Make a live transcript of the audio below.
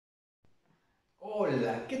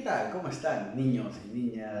Hola, ¿qué tal? ¿Cómo están niños y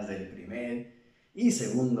niñas del primer y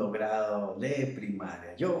segundo grado de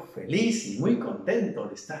primaria? Yo feliz y muy contento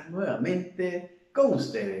de estar nuevamente con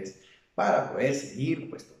ustedes para poder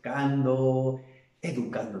seguir tocando,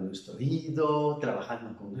 educando nuestro oído,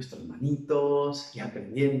 trabajando con nuestros manitos y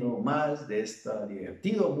aprendiendo más de este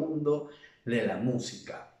divertido mundo de la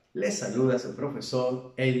música. Les saluda su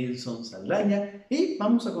profesor Edilson Saldaña y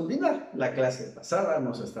vamos a continuar la clase pasada.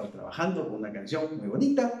 Vamos a estar trabajando con una canción muy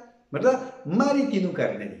bonita, ¿verdad? Mari tiene un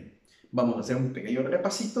carnet. Vamos a hacer un pequeño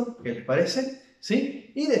repasito, ¿qué les parece?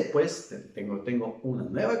 ¿Sí? Y después tengo una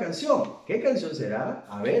nueva canción. ¿Qué canción será?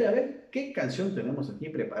 A ver, ¿qué canción tenemos aquí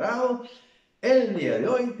preparado? El día de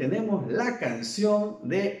hoy tenemos la canción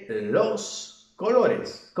de Los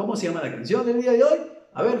Colores. ¿Cómo se llama la canción del día de hoy?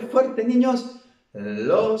 A ver, fuerte niños.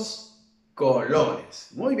 Los colores.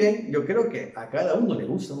 Muy bien, yo creo que a cada uno le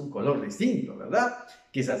gusta un color distinto, ¿verdad?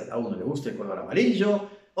 Quizás a uno le guste el color amarillo,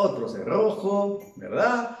 otros el rojo,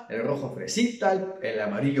 ¿verdad? El rojo fresita, el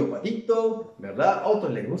amarillo patito, ¿verdad?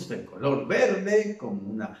 Otros les gusta el color verde,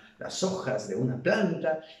 como las hojas de una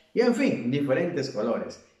planta, y en fin, diferentes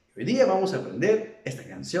colores. Hoy día vamos a aprender esta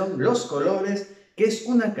canción, Los Colores, que es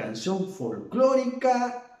una canción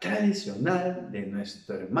folclórica tradicional de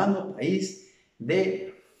nuestro hermano país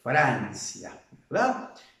de Francia,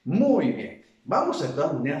 ¿verdad? Muy bien. Vamos a de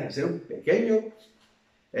todas maneras a hacer un pequeño,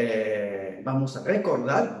 vamos a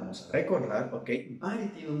recordar, ok, Mari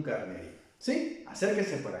tiene un carnet, ¿sí?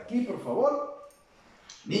 Acérquense por aquí, por favor,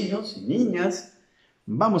 niños y niñas.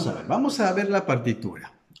 Vamos a ver la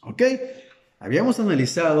partitura, ¿ok? Habíamos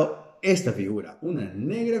analizado esta figura, una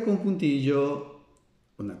negra con puntillo,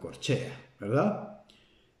 una corchea, ¿verdad?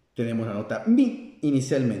 Tenemos la nota mi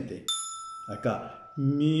inicialmente. Acá,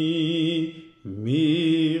 mi,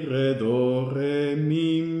 re, do, re,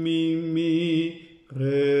 mi,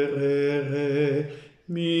 re,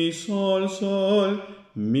 mi, sol,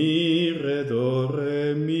 mi, re, do,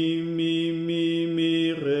 re, mi,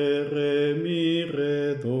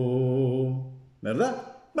 re, do. ¿Verdad?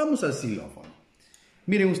 Vamos al xilófono.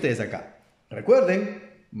 Miren ustedes acá.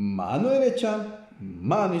 Recuerden, mano derecha,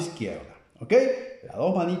 mano izquierda. ¿Ok? Las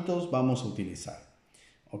dos manitos vamos a utilizar.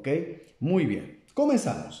 ¿Ok? Muy bien.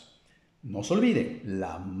 Comenzamos. No se olviden,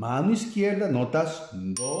 la mano izquierda, notas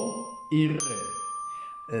do y re.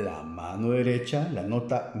 La mano derecha, la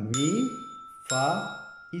nota mi, fa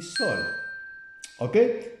y sol. ¿Ok?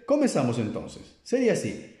 Comenzamos entonces. Sería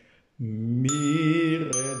así. Mi,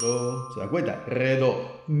 re, do. ¿Se dan cuenta? Re,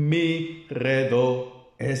 do. Mi, re,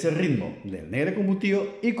 do. Es el ritmo del negro con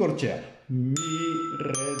puntillo y corchea. Mi,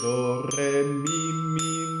 re, do, re, mi,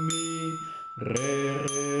 re,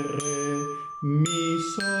 mi,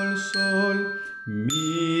 sol,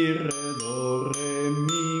 mi, re, do, re,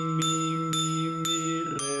 mi,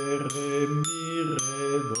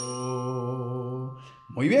 re, do.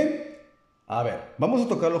 Muy bien. A ver, vamos a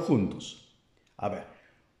tocarlo juntos. A ver.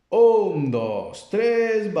 1, 2,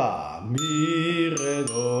 3, va. Mi, re,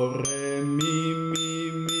 do, re, mi,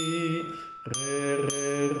 re,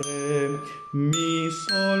 mi,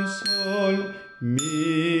 sol,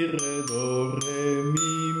 mi, re, do, re,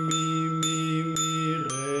 mi,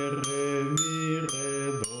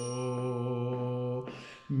 re, do.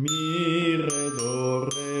 Mi, re, do,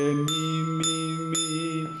 re,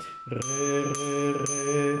 mi, re,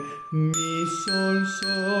 mi,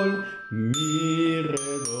 sol, mi,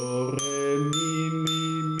 re, do, re, mi,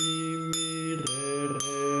 re,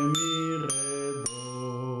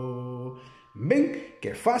 do. ¿Ven?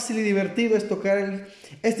 Qué fácil y divertido es tocar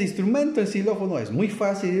este instrumento, el xilófono. Es muy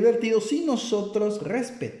fácil y divertido si nosotros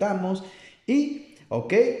respetamos y,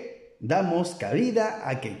 ok, damos cabida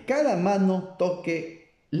a que cada mano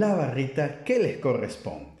toque la barrita que les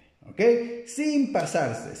corresponde. ¿Ok? Sin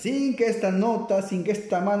pasarse, sin que esta nota, sin que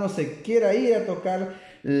esta mano se quiera ir a tocar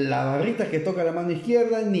la barrita que toca la mano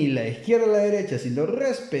izquierda, ni la izquierda a la derecha, sino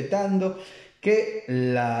respetando que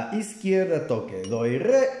la izquierda toque do y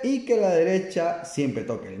re y que la derecha siempre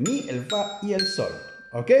toque el mi, el fa y el sol.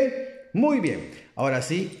 ¿Ok? Muy bien. Ahora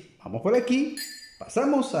sí, vamos por aquí.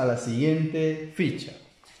 Pasamos a la siguiente ficha.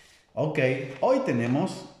 Ok, hoy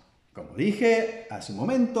tenemos, como dije hace un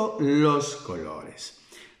momento, los colores.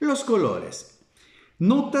 Los colores.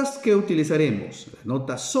 Notas que utilizaremos. La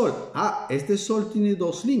nota sol. Ah, este sol tiene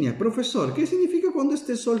dos líneas. Profesor, ¿qué significa cuando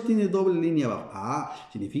este sol tiene doble línea abajo? Ah,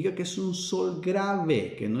 significa que es un sol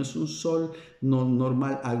grave, que no es un sol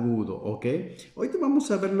normal agudo, ¿ok? Ahorita vamos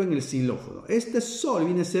a verlo en el xilófono. Este sol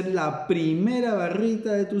viene a ser la primera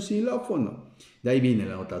barrita de tu xilófono. De ahí viene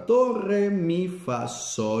la nota do, re, mi, fa,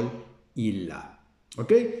 sol y la.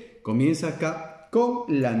 ¿Ok? Comienza acá con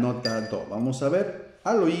la nota do. Vamos a ver.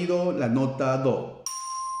 al oído la nota do.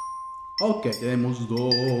 Ok, tenemos do,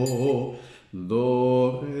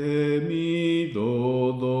 do, re, mi,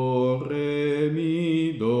 do, re,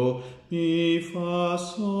 mi, do, mi, fa,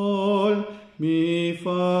 sol,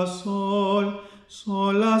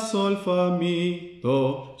 sol, la, sol, fa, mi,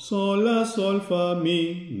 do, sol, la, sol, fa,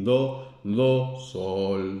 mi, do,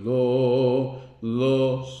 sol,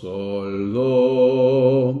 do, sol,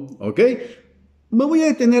 do. ¿Ok? Me voy a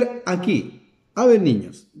detener aquí. A ver,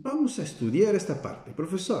 niños, vamos a estudiar esta parte.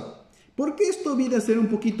 Profesor, ¿por qué esto viene a ser un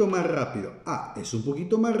poquito más rápido? Ah, es un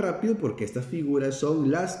poquito más rápido porque estas figuras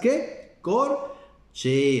son las que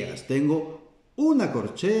corcheas. Tengo una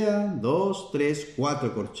corchea, 2, 3,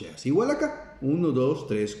 4 corcheas. Igual acá, 1, 2,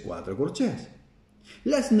 3, 4 corcheas.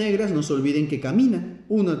 Las negras no se olviden que caminan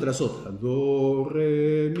una tras otra. Do,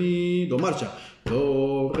 re, mi, do. Marcha.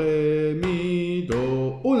 Do, re, mi,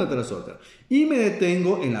 do. Una tras otra. Y me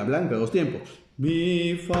detengo en la blanca 2 tiempos.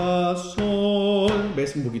 Mi, fa, sol.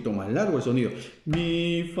 ¿Ves? Un poquito más largo el sonido.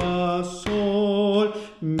 Mi, fa, sol.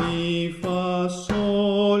 Mi, fa,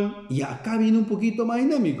 sol. Y acá viene un poquito más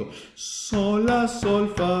dinámico. Sol, la,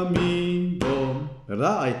 sol, fa, mi, do.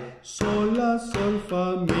 ¿Verdad? Ahí. Sol, la, sol,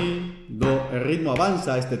 fa, mi, do. El ritmo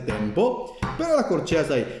avanza a este tempo, pero las corcheas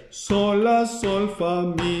ahí. Sol, la, sol, fa,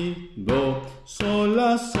 mi, do. Sol,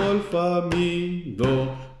 la, sol, fa, mi,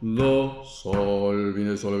 do, sol.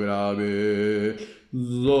 Viene el sol grave.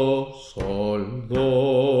 Do, sol,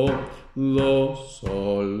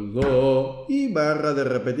 sol, do. Y barra de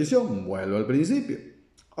repetición. Vuelvo al principio.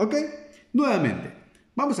 ¿Ok? Nuevamente.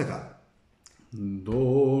 Vamos acá.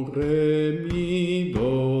 Do, re, mi,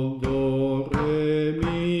 do, re,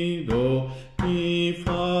 mi, do, mi,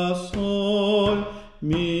 fa, sol,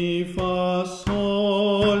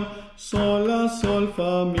 sol, la, sol,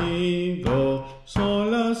 fa, mi, do, sol,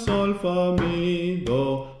 la, sol, fa, mi,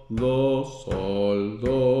 do, sol,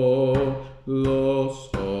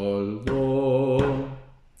 sol, do.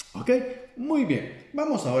 ¿Ok? Muy bien.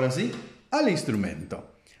 Vamos ahora sí al instrumento.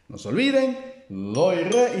 No se olviden, do y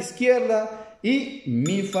re izquierda. Y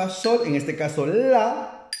mi, fa, sol, en este caso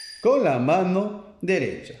la, con la mano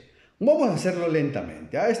derecha. Vamos a hacerlo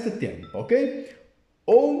lentamente, a este tiempo, ¿ok?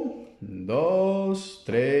 1, 2,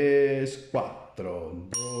 3, 4.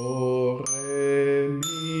 Do, re,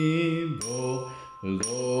 mi, do,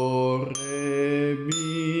 re,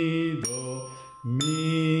 mi, do,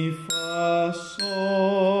 mi, fa,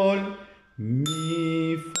 sol,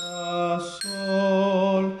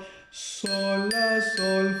 sol, la,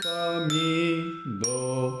 sol, fa, mi,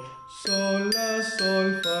 do, sol, la,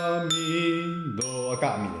 sol, fa, mi, do.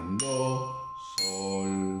 Acá, miren, do,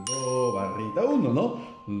 sol, do, barrita 1, ¿no?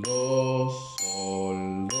 Do,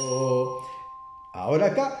 sol, do. Ahora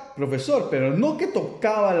acá, profesor, pero no que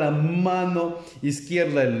tocaba la mano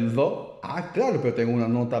izquierda el do. Ah, claro, pero tengo una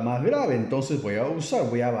nota más grave, entonces voy a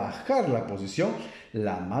bajar la posición.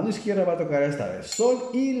 La mano izquierda va a tocar esta vez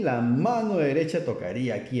sol y la mano derecha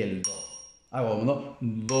tocaría aquí el do. Hago uno,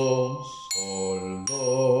 do, sol,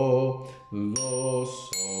 do,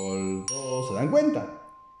 sol, do. ¿Se dan cuenta?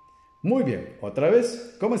 Muy bien, otra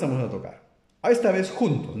vez comenzamos a tocar. A esta vez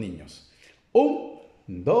juntos, niños. 1,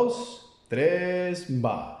 2, 3,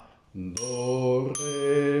 va. Do,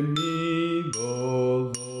 re, mi,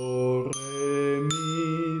 do, re,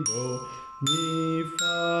 mi, do, mi,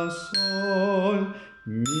 fa, sol,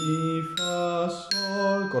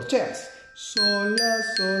 corcheas. Sol, la,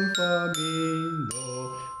 sol, fa, mi,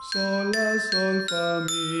 do, sol, la, sol, fa,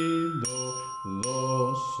 mi,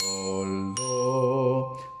 do, sol,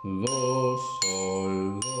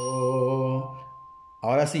 sol, do.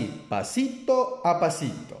 Ahora sí, pasito a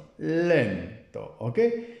pasito, lento, ¿ok?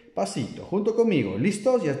 Pasito, junto conmigo,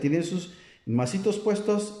 ¿listos? Ya tienen sus masitos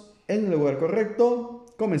puestos en el lugar correcto.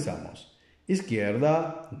 Comenzamos.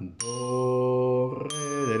 Izquierda, do,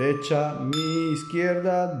 re, derecha, mi,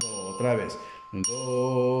 izquierda, do. Otra vez.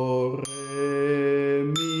 Do, re,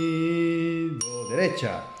 mi, do,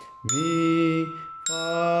 derecha. Mi,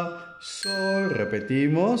 fa, sol.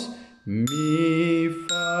 Repetimos. Mi,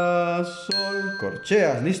 fa, sol.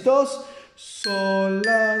 Corcheas, ¿listos? Sol,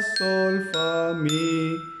 la, sol, fa,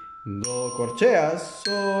 mi, do. Corcheas.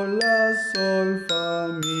 Sol, la, sol, fa,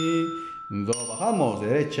 mi, do. Bajamos.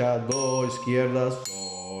 Derecha, do, izquierda,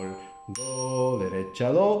 sol. Do,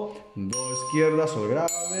 derecha, do, izquierda, sol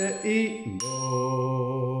grave y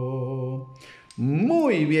do.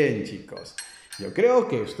 Muy bien, chicos. Yo creo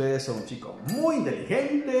que ustedes son chicos muy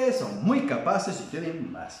inteligentes, son muy capaces y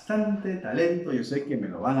tienen bastante talento. Yo sé que me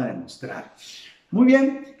lo van a demostrar. Muy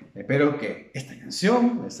bien, espero que esta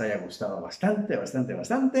canción les haya gustado bastante.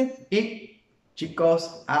 Y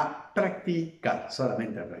chicos, a practicar,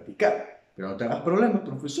 solamente a practicar. Pero no te hagas problema,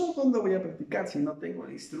 profesor, ¿dónde voy a practicar si no tengo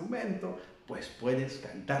el instrumento? Pues puedes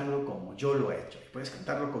cantarlo como yo lo he hecho. Y puedes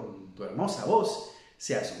cantarlo con tu hermosa voz,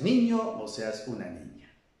 seas un niño o seas una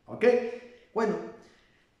niña. ¿Ok? Bueno,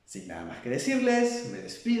 sin nada más que decirles, me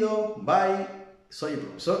despido. Bye. Soy el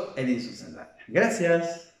profesor Edinson Sandaya.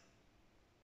 Gracias.